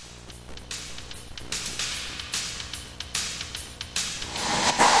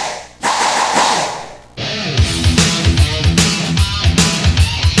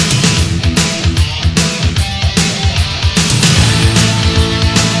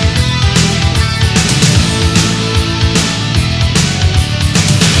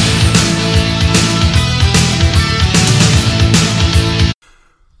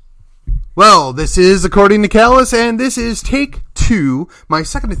Well, this is According to Callus, and this is take 2, my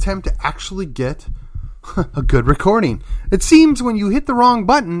second attempt to actually get a good recording. It seems when you hit the wrong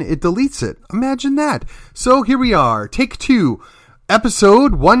button, it deletes it. Imagine that. So here we are, take 2,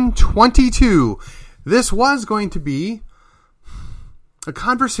 episode 122. This was going to be a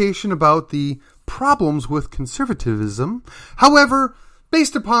conversation about the problems with conservatism. However,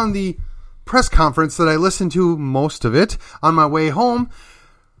 based upon the press conference that I listened to most of it on my way home,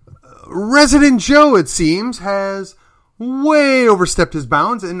 Resident Joe, it seems, has way overstepped his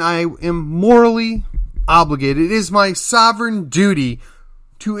bounds, and I am morally obligated. It is my sovereign duty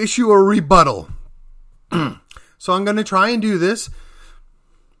to issue a rebuttal. So I'm going to try and do this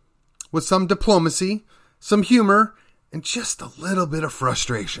with some diplomacy, some humor, and just a little bit of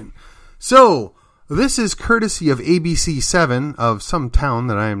frustration. So, this is courtesy of ABC7 of some town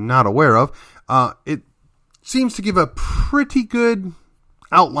that I am not aware of. It seems to give a pretty good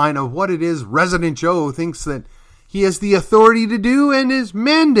outline of what it is Resident Joe thinks that he has the authority to do and is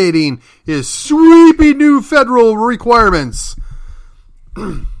mandating his sweeping new federal requirements.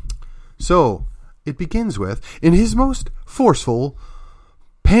 So, it begins with, in his most forceful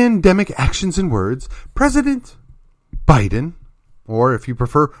pandemic actions and words, President Biden, or if you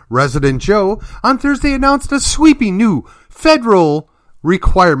prefer, Resident Joe, on Thursday announced a sweeping new federal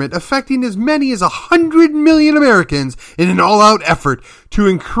requirement affecting as many as 100 million Americans in an all-out effort to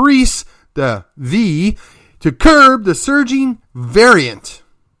increase to curb the surging variant.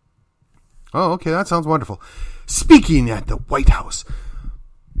 Oh, okay, that sounds wonderful. Speaking at the White House,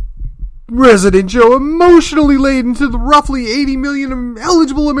 Resident Joe emotionally laden to the roughly 80 million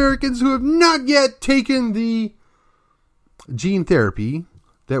eligible Americans who have not yet taken the gene therapy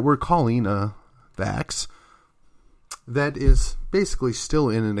that we're calling a vax, that is basically still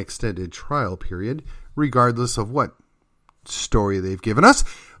in an extended trial period, regardless of what story they've given us.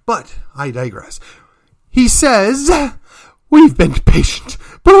 But I digress. He says, "We've been patient,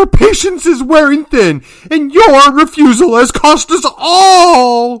 but our patience is wearing thin, and your refusal has cost us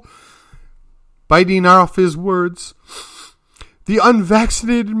all." Biting off his words, "The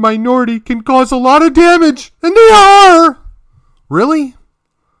unvaccinated minority can cause a lot of damage, and they are." Really?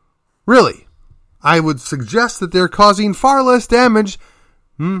 Really? I would suggest that they're causing far less damage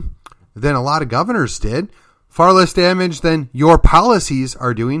than a lot of governors did. Far less damage than your policies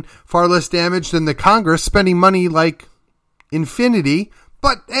are doing. Far less damage than the Congress spending money like infinity.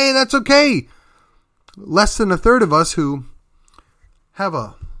 But hey, that's okay. Less than a third of us who have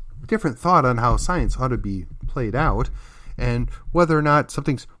a different thought on how science ought to be played out and whether or not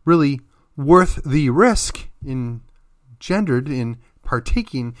something's really worth the risk engendered in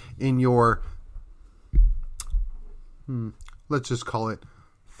partaking in your, let's just call it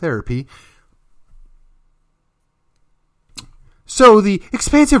therapy. So the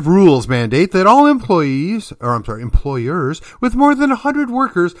expansive rules mandate that all employers with more than 100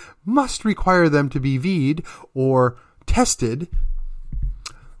 workers must require them to be VI'd or tested.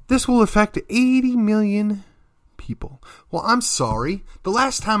 This will affect 80 million people. Well, I'm sorry. The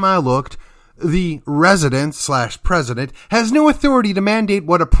last time I looked, the resident/president has no authority to mandate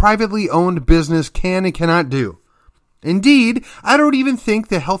what a privately owned business can and cannot do. Indeed, I don't even think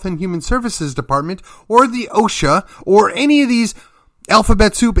the Health and Human Services Department or the OSHA or any of these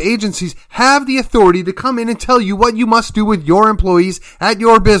alphabet soup agencies have the authority to come in and tell you what you must do with your employees at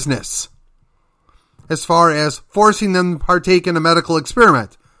your business, as far as forcing them to partake in a medical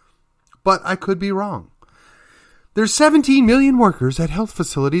experiment. But I could be wrong. There's 17 million workers at health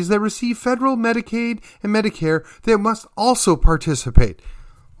facilities that receive federal Medicaid and Medicare that must also participate.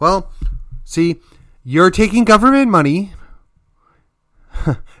 Well, see, you're taking government money.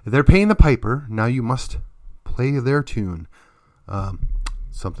 They're paying the piper. Now you must play their tune.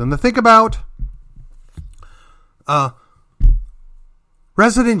 Something to think about.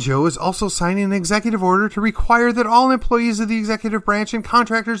 Resident Joe is also signing an executive order to require that all employees of the executive branch and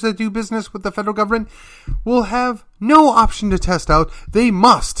contractors that do business with the federal government will have no option to test out. They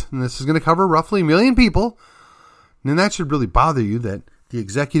must, and this is going to cover roughly 1 million people, and that should really bother you that the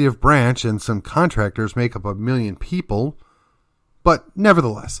executive branch and some contractors make up 1 million people, but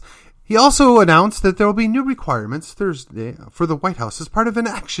nevertheless. He also announced that there will be new requirements Thursday for the White House as part of an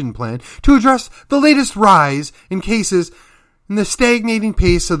action plan to address the latest rise in cases and the stagnating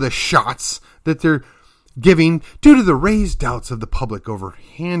pace of the shots that they're giving due to the raised doubts of the public over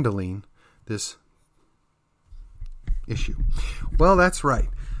handling this issue. Well, that's right.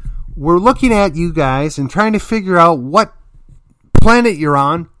 We're looking at you guys and trying to figure out what planet you're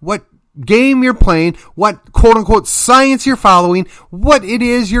on, what game you're playing, what quote-unquote science you're following, what it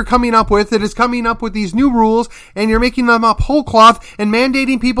is you're coming up with that is coming up with these new rules, and you're making them up whole cloth and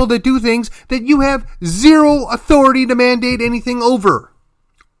mandating people to do things that you have zero authority to mandate anything over.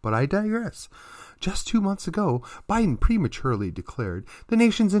 But I digress. Just 2 months ago, Biden prematurely declared the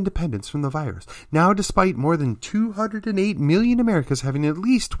nation's independence from the virus. Now, despite more than 208 million Americans having at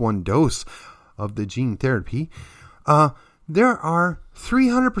least one dose of the gene therapy, there are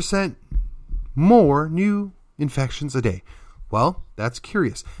 300% more new infections a day. Well, that's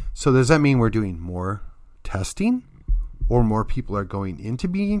curious. So does that mean we're doing more testing? Or more people are going into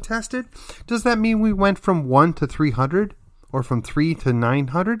being tested? Does that mean we went from 1 to 300? Or from 3 to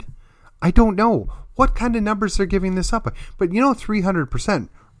 900? I don't know what kind of numbers they're giving this up. But 300%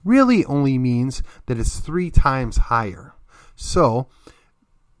 really only means that it's 3 times higher. So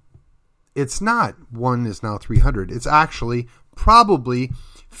it's not 1 is now 300. It's actually probably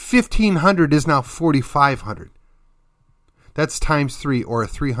 1,500 is now 4,500. That's times 3 or a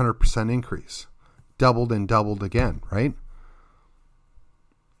 300% increase. Doubled and doubled again, right?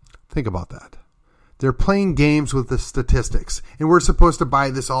 Think about that. They're playing games with the statistics, and we're supposed to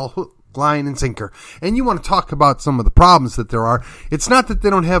buy this all hook, line, and sinker. And you want to talk about some of the problems that there are. It's not that they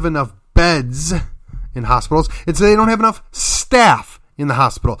don't have enough beds in hospitals. It's that they don't have enough staff in the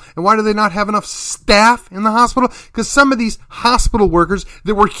hospital. And why do they not have enough staff in the hospital? Because some of these hospital workers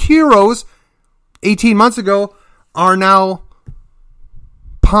that were heroes 18 months ago are now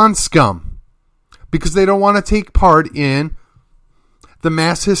pond scum because they don't want to take part in the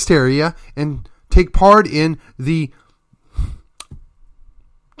mass hysteria and take part in the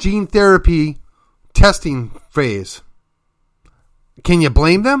gene therapy testing phase. Can you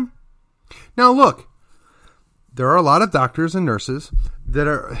blame them? Now look, there are a lot of doctors and nurses that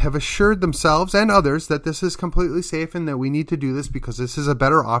have assured themselves and others that this is completely safe and that we need to do this because this is a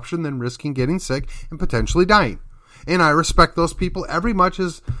better option than risking getting sick and potentially dying. And I respect those people every much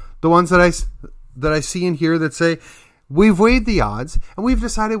as the ones that I see and hear that say, we've weighed the odds and we've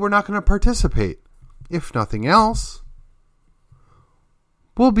decided we're not going to participate. If nothing else,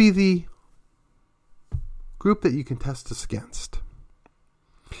 we'll be the group that you can test us against.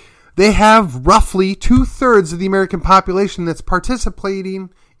 They have roughly 2/3 of the American population that's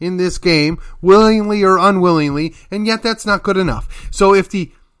participating in this game, willingly or unwillingly, and yet that's not good enough. So if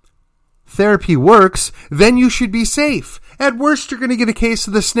the therapy works, then you should be safe. At worst, you're going to get a case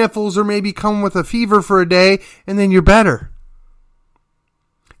of the sniffles or maybe come with a fever for a day, and then you're better.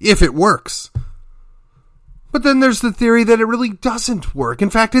 If it works. But then there's the theory that it really doesn't work. In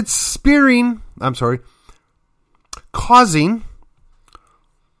fact, it's bringing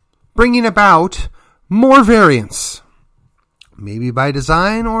about more variants. Maybe by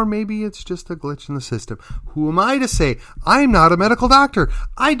design, or maybe it's just a glitch in the system. Who am I to say? I'm not a medical doctor.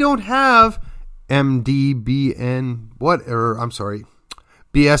 I don't have BS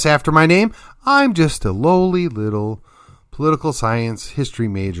after my name. I'm just a lowly little political science history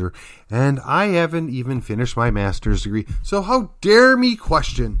major, and I haven't even finished my master's degree. So how dare me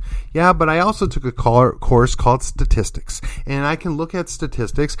question? Yeah, but I also took a course called statistics, and I can look at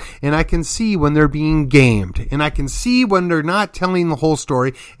statistics, and I can see when they're being gamed, and I can see when they're not telling the whole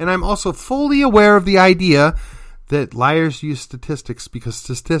story, and I'm also fully aware of the idea that liars use statistics because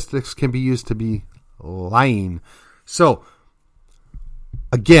statistics can be used to be lying. So,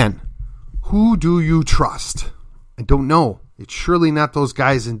 again, who do you trust? I don't know. It's surely not those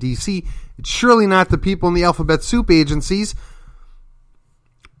guys in D.C. It's surely not the people in the alphabet soup agencies.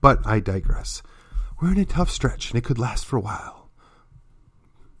 But I digress. We're in a tough stretch, and it could last for a while.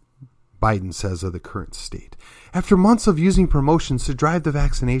 Biden says of the current state. After months of using promotions to drive the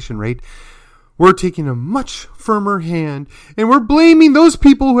vaccination rate, we're taking a much firmer hand, and we're blaming those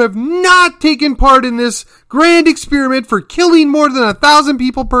people who have not taken part in this grand experiment for killing more than 1,000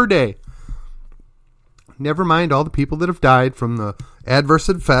 people per day. Never mind all the people that have died from the adverse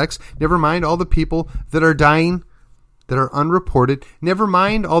effects. Never mind all the people that are dying that are unreported. Never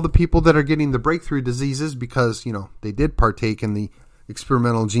mind all the people that are getting the breakthrough diseases because, they did partake in the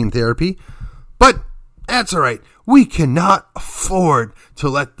experimental gene therapy. But that's all right. We cannot afford to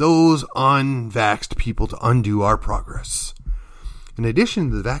let those unvaxxed people to undo our progress. In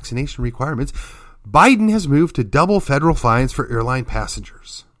addition to the vaccination requirements, Biden has moved to double federal fines for airline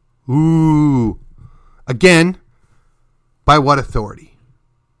passengers. Ooh. Again, by what authority?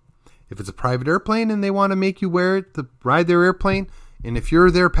 If it's a private airplane and they want to make you wear it to ride their airplane, and if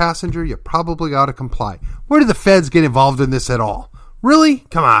you're their passenger, you probably ought to comply. Where do the feds get involved in this at all? Really?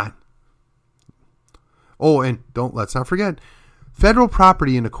 Come on. Oh, and let's not forget, federal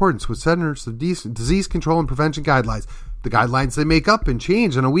property in accordance with Centers of Disease Control and Prevention guidelines. the guidelines they make up and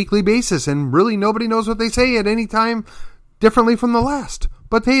change on a weekly basis, and really nobody knows what they say at any time differently from the last.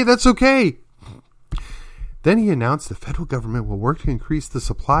 But hey, that's okay. Then he announced the federal government will work to increase the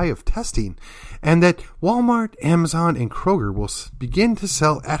supply of testing, and that Walmart, Amazon, and Kroger will begin to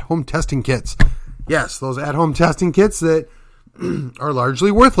sell at-home testing kits. Yes, those at-home testing kits that are largely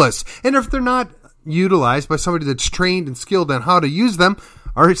worthless. And if they're not utilized by somebody that's trained and skilled on how to use them,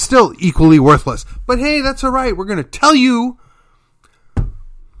 are still equally worthless. But hey, that's all right. We're going to tell you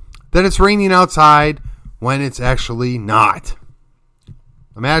that it's raining outside when it's actually not.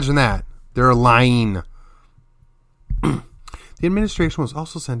 Imagine that. They're lying. The administration was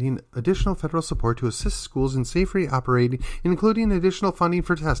also sending additional federal support to assist schools in safely operating, including additional funding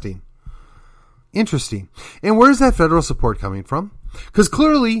for testing. Interesting. And where's that federal support coming from? Because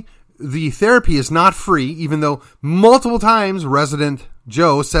clearly the therapy is not free, even though multiple times resident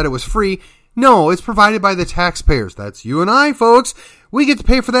Joe said it was free. No, it's provided by the taxpayers. That's you and I, folks. We get to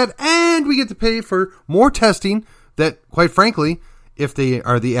pay for that, and we get to pay for more testing that, quite frankly, if they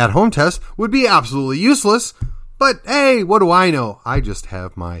are the at-home tests, would be absolutely useless. But hey, what do I know? I just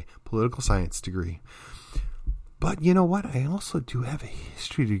have my political science degree. But you know what? I also do have a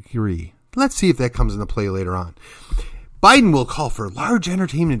history degree. Let's see if that comes into play later on. Biden will call for large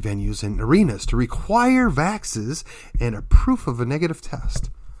entertainment venues and arenas to require vaxes and a proof of a negative test.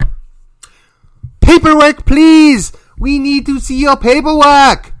 Paperwork, please! We need to see your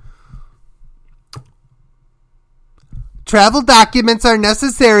paperwork! Travel documents are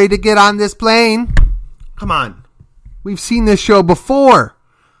necessary to get on this plane. Come on. We've seen this show before.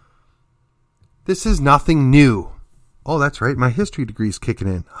 This is nothing new. Oh, that's right. My history degree's kicking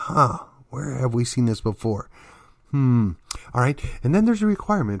in. Where have we seen this before? All right. And then there's a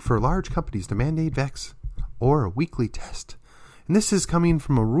requirement for large companies to mandate vax or a weekly test. And this is coming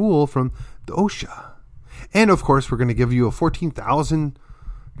from a rule from the OSHA. And of course, we're going to give you a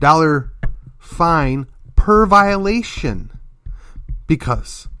 $14,000 fine per violation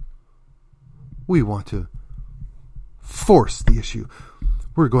because we want to force the issue.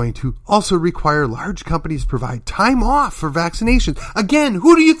 We're going to also require large companies provide time off for vaccinations. Again,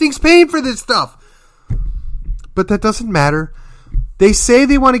 who do you think's paying for this stuff? But that doesn't matter. They say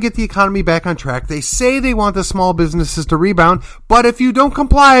they want to get the economy back on track. They say they want the small businesses to rebound. But if you don't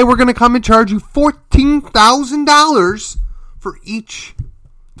comply, we're going to come and charge you $14,000 for each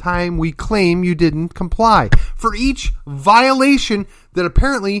time we claim you didn't comply. For each violation that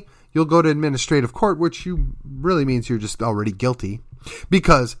apparently you'll go to administrative court, which really means you're just already guilty.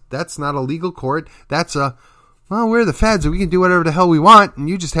 Because that's not a legal court. That's we're the feds and we can do whatever the hell we want and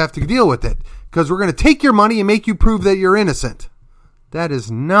you just have to deal with it. Because we're going to take your money and make you prove that you're innocent. That is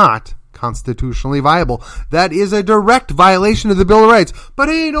not constitutionally viable. That is a direct violation of the Bill of Rights. But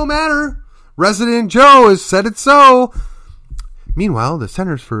hey, no matter. Resident Joe has said it so. Meanwhile, the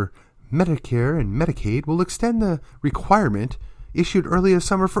Centers for Medicare and Medicaid will extend the requirement issued early this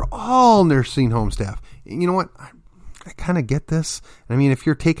summer for all nursing home staff. And you know what? I kind of get this. I mean, if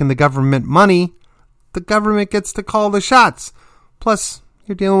you're taking the government money, the government gets to call the shots. Plus,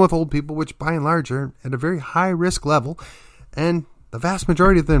 you're dealing with old people, which by and large are at a very high risk level. And the vast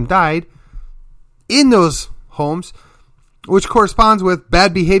majority of them died in those homes, which corresponds with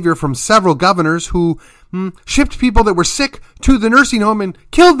bad behavior from several governors who shipped people that were sick to the nursing home and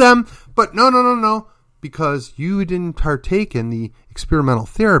killed them. But no. Because you didn't partake in the experimental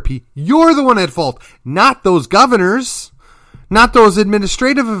therapy, you're the one at fault, not those governors, not those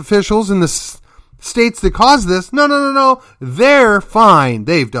administrative officials in the states that caused this. No. They're fine.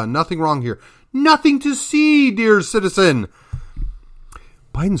 They've done nothing wrong here. Nothing to see, dear citizen.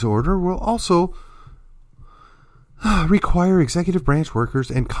 Biden's order will also require executive branch workers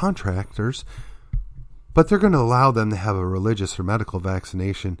and contractors, but they're going to allow them to have a religious or medical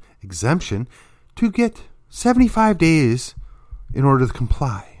vaccination exemption to get 75 days in order to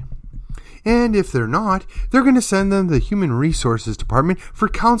comply. And if they're not, they're going to send them to the Human Resources Department for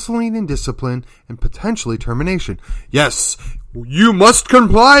counseling and discipline and potentially termination. Yes, you must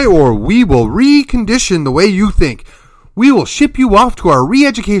comply or we will recondition the way you think. We will ship you off to our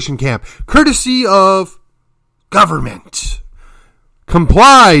re-education camp, courtesy of government.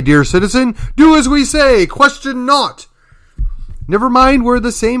 Comply, dear citizen. Do as we say. Question not. Never mind, we're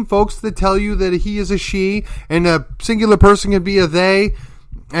the same folks that tell you that he is a she and a singular person can be a they,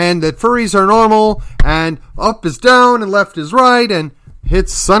 and that furries are normal, and up is down and left is right, and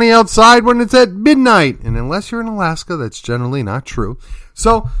it's sunny outside when it's at midnight. And unless you're in Alaska, that's generally not true.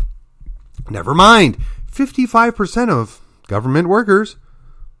 So, never mind. 55% of government workers,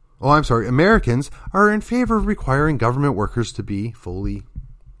 Americans, are in favor of requiring government workers to be fully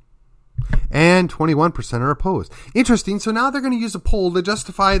And 21% are opposed. Interesting. So now they're going to use a poll to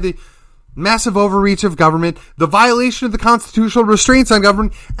justify the massive overreach of government, the violation of the constitutional restraints on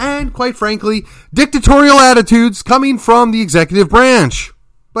government, and, quite frankly, dictatorial attitudes coming from the executive branch.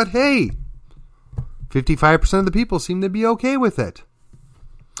 But hey, 55% of the people seem to be okay with it.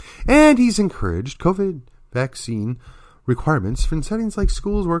 And he's encouraged COVID vaccine requirements for settings like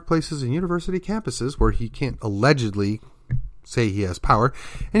schools, workplaces, and university campuses where he can't allegedly say he has power,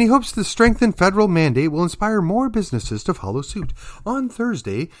 and he hopes the strengthened federal mandate will inspire more businesses to follow suit. On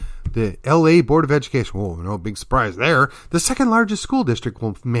Thursday, the LA Board of Education, no big surprise there, the second largest school district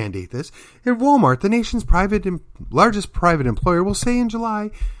will mandate this, and Walmart, the nation's largest private employer, will say in July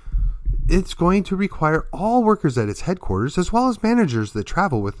it's going to require all workers at its headquarters, as well as managers that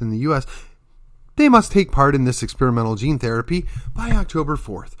travel within the U.S., they must take part in this experimental gene therapy by October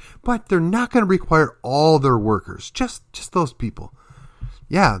 4th. But they're not going to require all their workers, just those people.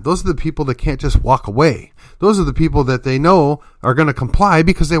 Yeah, those are the people that can't just walk away. Those are the people that they know are going to comply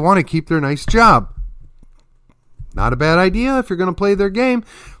because they want to keep their nice job. Not a bad idea if you're going to play their game.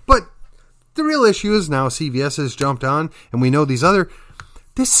 But the real issue is now CVS has jumped on, and we know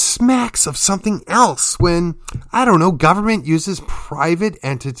this smacks of something else when, government uses private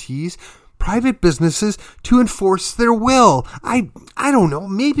entities, private businesses to enforce their will. I don't know.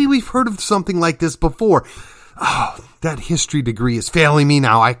 Maybe we've heard of something like this before. Oh, that history degree is failing me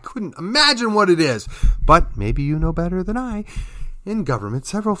now. I couldn't imagine what it is. But maybe you know better than I. In government,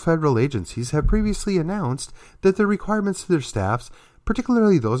 several federal agencies have previously announced that the requirements to their staffs,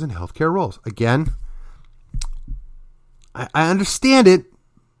 particularly those in healthcare roles. Again, I understand it,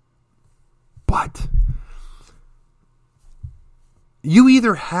 but you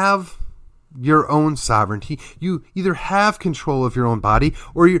either have your own sovereignty, you either have control of your own body,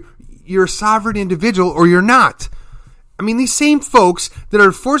 or you're a sovereign individual, or you're not. I mean, these same folks that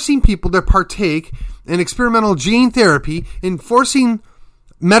are forcing people to partake in experimental gene therapy, enforcing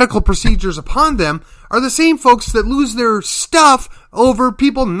medical procedures upon them, are the same folks that lose their stuff over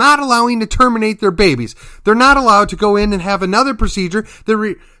people not allowing to terminate their babies. They're not allowed to go in and have another procedure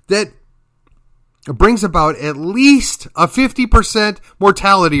that brings about at least a 50%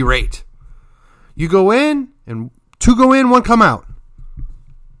 mortality rate. You go in, and 2 go in, 1 come out.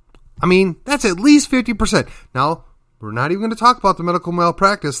 I mean, that's at least 50%. Now, we're not even going to talk about the medical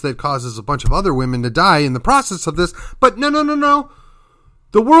malpractice that causes a bunch of other women to die in the process of this. But no.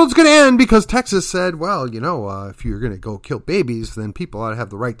 The world's going to end because Texas said, well, if you're going to go kill babies, then people ought to have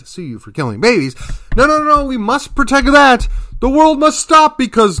the right to sue you for killing babies. No, we must protect that. The world must stop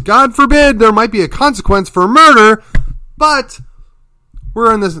because, God forbid, there might be a consequence for murder. But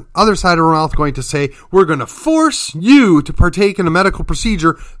we're on this other side of our mouth going to say, we're going to force you to partake in a medical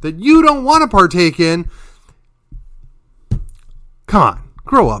procedure that you don't want to partake in. Come on,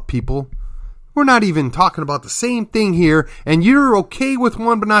 grow up, people. We're not even talking about the same thing here, and you're okay with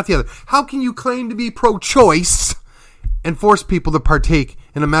one but not the other. How can you claim to be pro-choice and force people to partake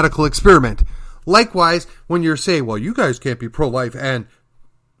in a medical experiment? Likewise, when you're saying, well, you guys can't be pro-life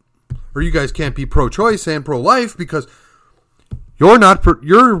or you guys can't be pro-choice and pro-life because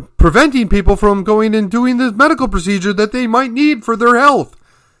you're preventing people from going and doing this medical procedure that they might need for their health.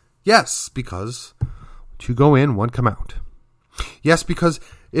 Yes, because 2 go in, 1 come out. Yes, because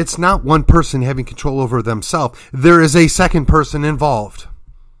it's not one person having control over themselves. There is a second person involved.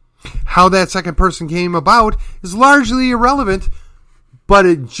 How that second person came about is largely irrelevant, but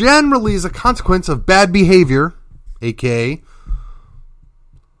it generally is a consequence of bad behavior, aka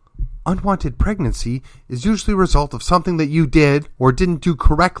unwanted pregnancy is usually a result of something that you did or didn't do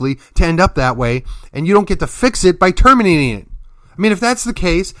correctly to end up that way, and you don't get to fix it by terminating it. I mean, if that's the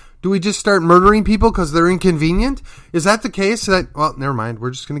case, do we just start murdering people because they're inconvenient? Is that the case? Well, never mind.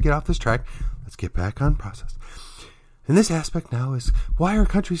 We're just going to get off this track. Let's get back on process. And this aspect now is, why are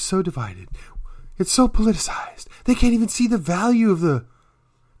countries so divided? It's so politicized. They can't even see the value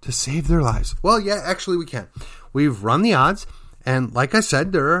to save their lives. Well, yeah, actually we can. We've run the odds. And like I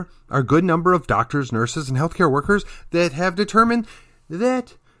said, there are a good number of doctors, nurses, and healthcare workers that have determined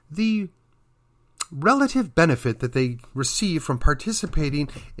that the relative benefit that they receive from participating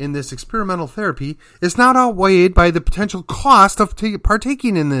in this experimental therapy is not outweighed by the potential cost of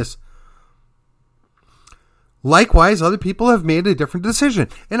partaking in this. Likewise, other people have made a different decision,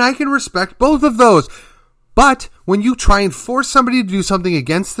 and I can respect both of those. But when you try and force somebody to do something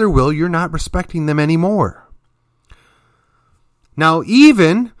against their will, you're not respecting them anymore. Now,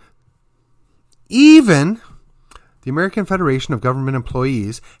 even the American Federation of Government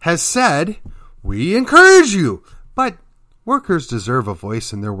Employees has said, we encourage you, but workers deserve a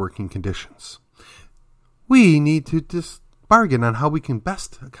voice in their working conditions. We need to bargain on how we can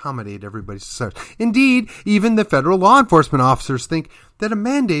best accommodate everybody's desires. Indeed, even the federal law enforcement officers think that a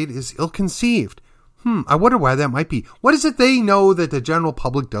mandate is ill-conceived. I wonder why that might be. What is it they know that the general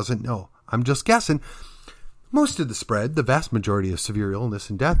public doesn't know? I'm just guessing. Most of the spread, the vast majority of severe illness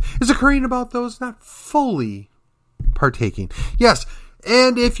and death, is occurring about those not fully partaking. Yes,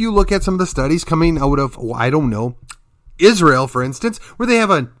 and if you look at some of the studies coming out of, Israel, for instance, where they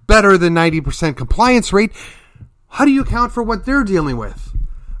have a better than 90% compliance rate, how do you account for what they're dealing with?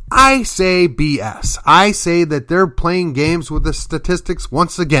 I say BS. I say that they're playing games with the statistics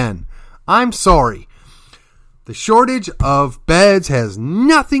once again. I'm sorry. The shortage of beds has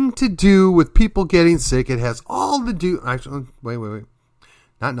nothing to do with people getting sick. It has all to do... Actually, wait.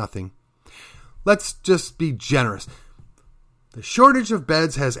 Not nothing. Let's just be generous. The shortage of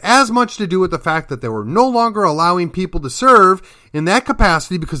beds has as much to do with the fact that they were no longer allowing people to serve in that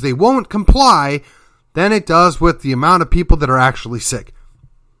capacity because they won't comply than it does with the amount of people that are actually sick.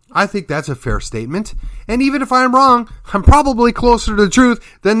 I think that's a fair statement. And even if I'm wrong, I'm probably closer to the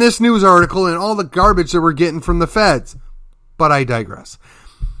truth than this news article and all the garbage that we're getting from the feds. But I digress.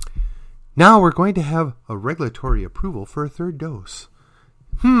 Now we're going to have a regulatory approval for a third dose.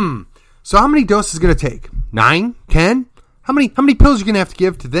 So how many doses is it going to take? 9? 10? How many pills are you going to have to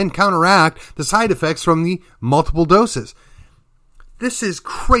give to then counteract the side effects from the multiple doses? This is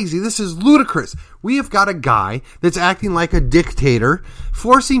crazy. This is ludicrous. We have got a guy that's acting like a dictator,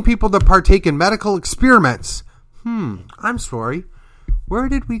 forcing people to partake in medical experiments. I'm sorry. Where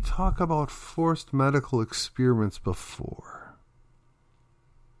did we talk about forced medical experiments before?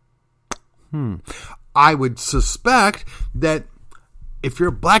 I would suspect that if you're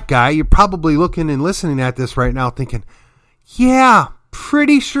a black guy, you're probably looking and listening at this right now thinking, yeah,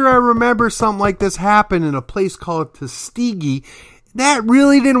 pretty sure I remember something like this happened in a place called Tuskegee. That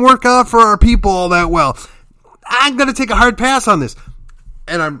really didn't work out for our people all that well. I'm going to take a hard pass on this.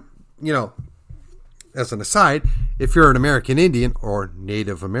 And I'm, as an aside, if you're an American Indian or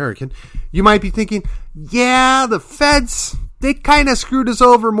Native American, you might be thinking, yeah, the feds, they kind of screwed us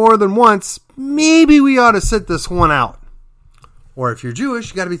over more than once. Maybe we ought to sit this one out. Or if you're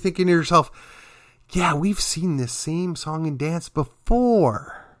Jewish, you got to be thinking to yourself, yeah, we've seen this same song and dance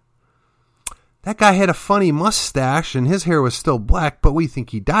before. That guy had a funny mustache and his hair was still black, but we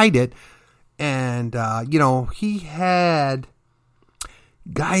think he dyed it. And, he had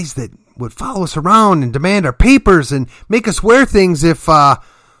guys that would follow us around and demand our papers and make us wear things if they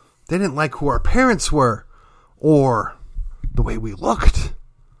didn't like who our parents were or the way we looked.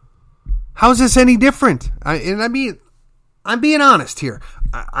 How's this any different? I'm being honest here.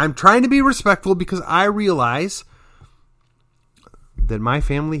 I'm trying to be respectful because I realize that my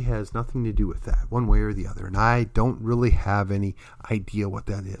family has nothing to do with that one way or the other. And I don't really have any idea what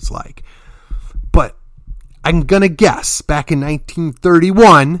that is like. But I'm going to guess back in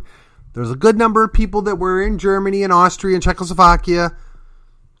 1931, there's a good number of people that were in Germany and Austria and Czechoslovakia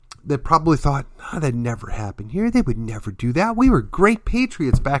that probably thought, that never happened here. They would never do that. We were great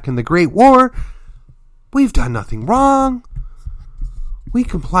patriots back in the Great War. We've done nothing wrong. We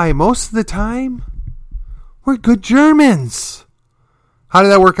comply most of the time. We're good Germans. How did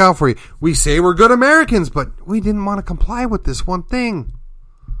that work out for you? We say we're good Americans, but we didn't want to comply with this one thing.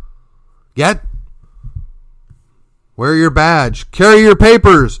 Yet, wear your badge. Carry your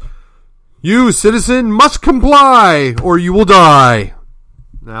papers. You, citizen, must comply or you will die.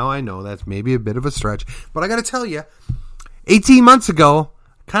 Now, I know that's maybe a bit of a stretch, but I got to tell you, 18 months ago,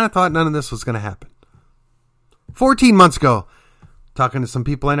 I kind of thought none of this was going to happen. 14 months ago, talking to some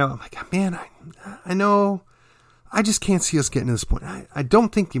people I know, I'm like, man, I know... I just can't see us getting to this point. I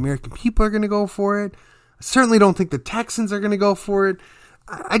don't think the American people are going to go for it. I certainly don't think the Texans are going to go for it.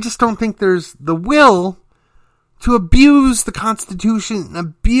 I just don't think there's the will to abuse the Constitution and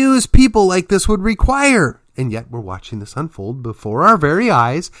abuse people like this would require. And yet we're watching this unfold before our very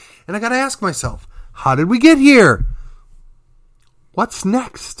eyes. And I got to ask myself, how did we get here? What's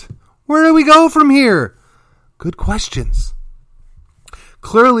next? Where do we go from here? Good questions.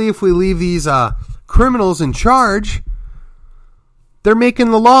 Clearly, if we leave these criminals in charge, they're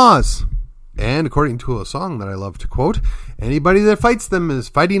making the laws. And according to a song that I love to quote, anybody that fights them is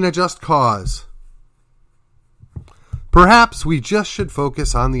fighting a just cause. Perhaps we just should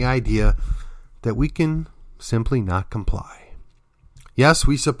focus on the idea that we can simply not comply. Yes,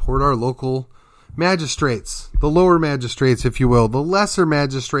 we support our local magistrates, the lower magistrates, if you will, the lesser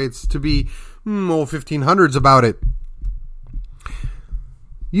magistrates to be 1500s about it.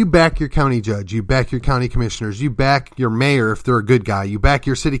 You back your county judge. You back your county commissioners. You back your mayor if they're a good guy. You back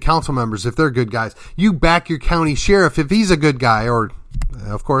your city council members if they're good guys. You back your county sheriff if he's a good guy. Or,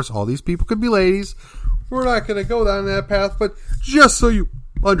 of course, all these people could be ladies. we're not going to go down that path, but just so you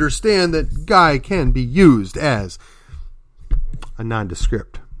understand that guy can be used as a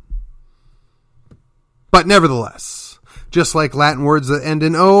nondescript. But nevertheless, just like Latin words that end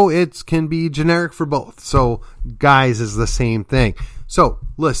in O, it can be generic for both. So guys is the same thing. So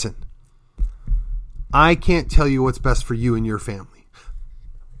listen, I can't tell you what's best for you and your family.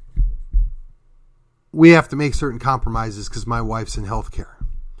 We have to make certain compromises because my wife's in healthcare.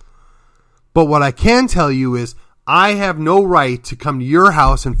 But what I can tell you is I have no right to come to your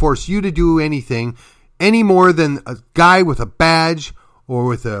house and force you to do anything any more than a guy with a badge or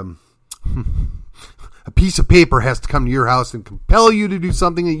with a piece of paper has to come to your house and compel you to do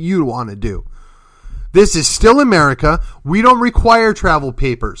something that you want to do. This is still America. We don't require travel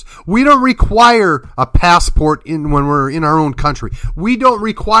papers. We don't require a passport when we're in our own country. We don't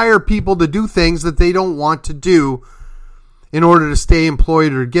require people to do things that they don't want to do in order to stay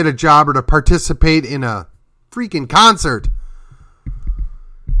employed or get a job or to participate in a freaking concert.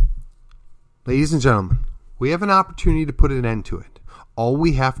 Ladies and gentlemen, we have an opportunity to put an end to it. All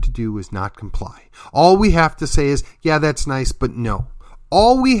we have to do is not comply. All we have to say is, yeah, that's nice, but no.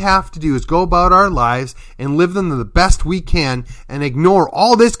 All we have to do is go about our lives and live them the best we can and ignore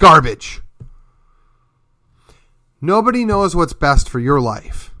all this garbage. Nobody knows what's best for your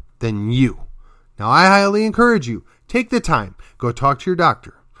life than you. Now, I highly encourage you, take the time. Go talk to your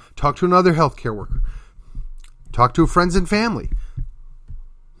doctor. Talk to another healthcare worker. Talk to friends and family.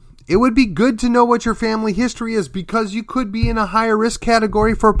 It would be good to know what your family history is because you could be in a higher risk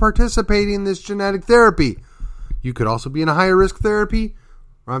category for participating in this genetic therapy. You could also be in a higher risk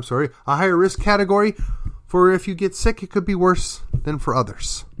a higher risk category for if you get sick, it could be worse than for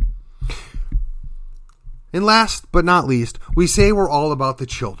others. And last but not least, we say we're all about the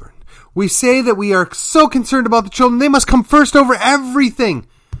children. We say that we are so concerned about the children, they must come first over everything.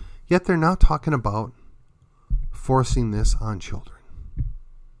 Yet they're now talking about forcing this on children.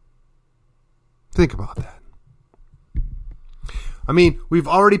 Think about that. I mean, we've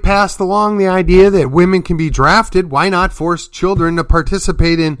already passed along the idea that women can be drafted. Why not force children to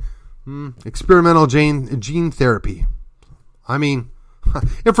participate in experimental gene therapy? I mean,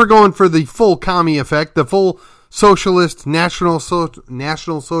 if we're going for the full commie effect, the full socialist, national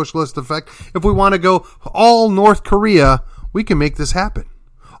socialist effect, if we want to go all North Korea, we can make this happen.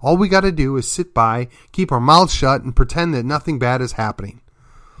 All we got to do is sit by, keep our mouths shut, and pretend that nothing bad is happening.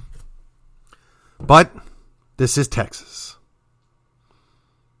 But this is Texas.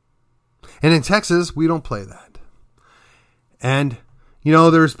 And in Texas, we don't play that. And, you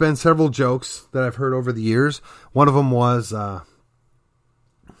know, there's been several jokes that I've heard over the years. One of them was the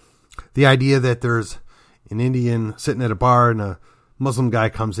idea that there's an Indian sitting at a bar and a Muslim guy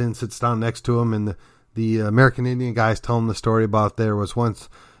comes in, sits down next to him, and the American Indian guys tell him the story about there was once,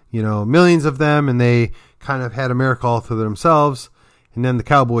 you know, millions of them, and they kind of had America all to themselves, and then the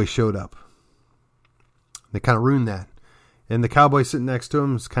cowboys showed up. They kind of ruined that. And the cowboy sitting next to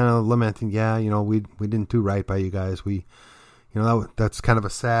him is kind of lamenting, yeah, you know, we didn't do right by you guys. We, you know, that's kind of a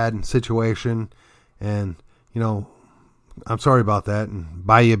sad situation. And, you know, I'm sorry about that, and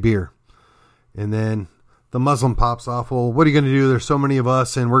buy you a beer. And then the Muslim pops off, well, what are you going to do? There's so many of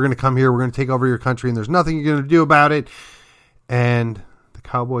us, and we're going to come here. We're going to take over your country, and there's nothing you're going to do about it. And the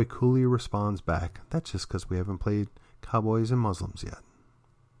cowboy coolly responds back, that's just because we haven't played cowboys and Muslims yet.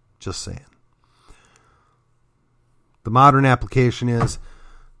 Just saying. The modern application is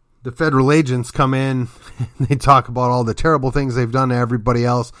the federal agents come in and they talk about all the terrible things they've done to everybody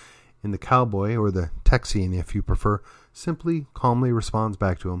else. And the cowboy, or the Texian if you prefer, simply calmly responds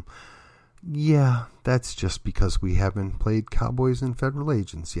back to him, yeah, that's just because we haven't played cowboys and federal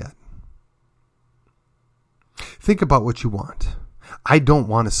agents yet. Think about what you want. I don't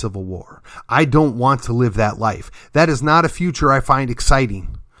want a civil war. I don't want to live that life. That is not a future I find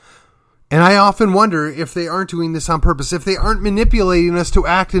exciting. And I often wonder if they aren't doing this on purpose, if they aren't manipulating us to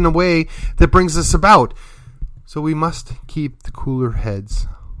act in a way that brings us about. So we must keep the cooler heads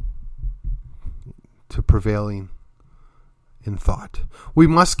to prevailing in thought. We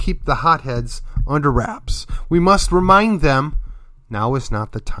must keep the hotheads under wraps. We must remind them now is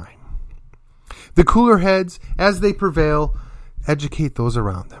not the time. The cooler heads, as they prevail, educate those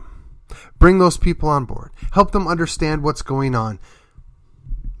around them. Bring those people on board. Help them understand what's going on.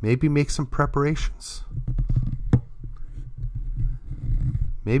 Maybe make some preparations.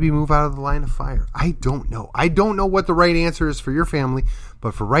 Maybe move out of the line of fire. I don't know. I don't know what the right answer is for your family,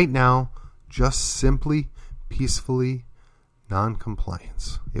 but for right now, just simply, peacefully,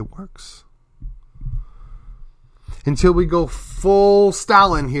 non-compliance. It works. Until we go full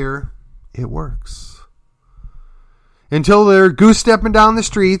Stalin here, it works. Until they're goose-stepping down the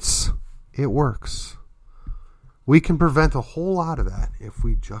streets, it works. We can prevent a whole lot of that if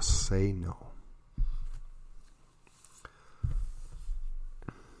we just say no.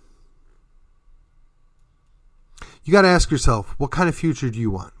 You got to ask yourself, what kind of future do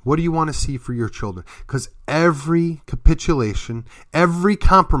you want? What do you want to see for your children? Because every capitulation, every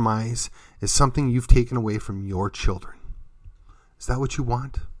compromise is something you've taken away from your children. Is that what you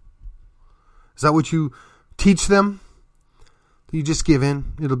want? Is that what you teach them? You just give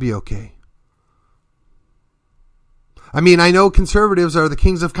in, it'll be okay. I mean, I know conservatives are the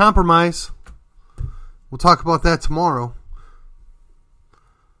kings of compromise. We'll talk about that tomorrow.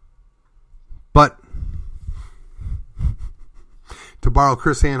 But to borrow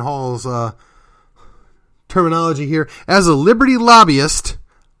Chris Ann Hall's terminology here, as a liberty lobbyist,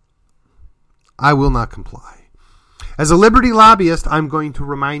 I will not comply. As a liberty lobbyist, I'm going to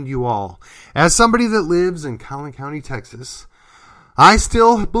remind you all, as somebody that lives in Collin County, Texas, I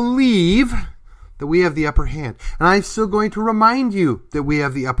still believe that we have the upper hand. And I'm still going to remind you that we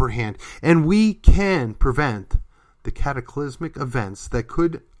have the upper hand. And we can prevent the cataclysmic events that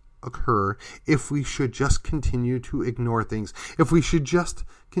could occur if we should just continue to ignore things. If we should just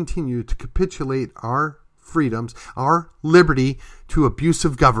continue to capitulate our freedoms, our liberty to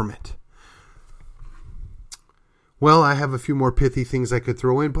abusive government. Well, I have a few more pithy things I could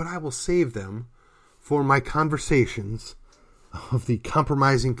throw in, but I will save them for my conversations of the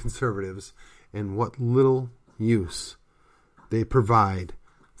compromising conservatives and what little use they provide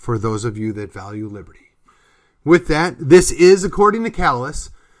for those of you that value liberty. With that, this is According to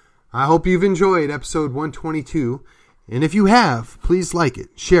Callus. I hope you've enjoyed episode 122. And if you have, please like it,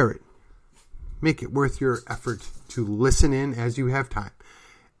 share it. Make it worth your effort to listen in as you have time.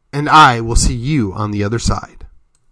 And I will see you on the other side.